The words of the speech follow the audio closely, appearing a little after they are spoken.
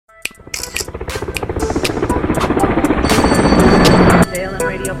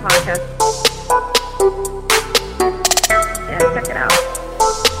Podcast. Yeah, check it out.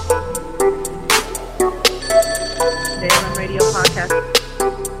 JLM Radio Podcast.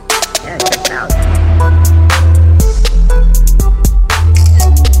 Yeah, check it out.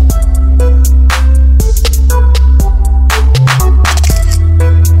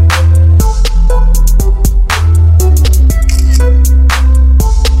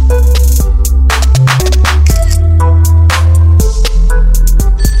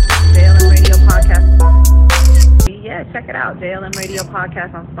 Check it out, JLM Radio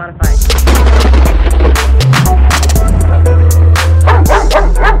Podcast on Spotify.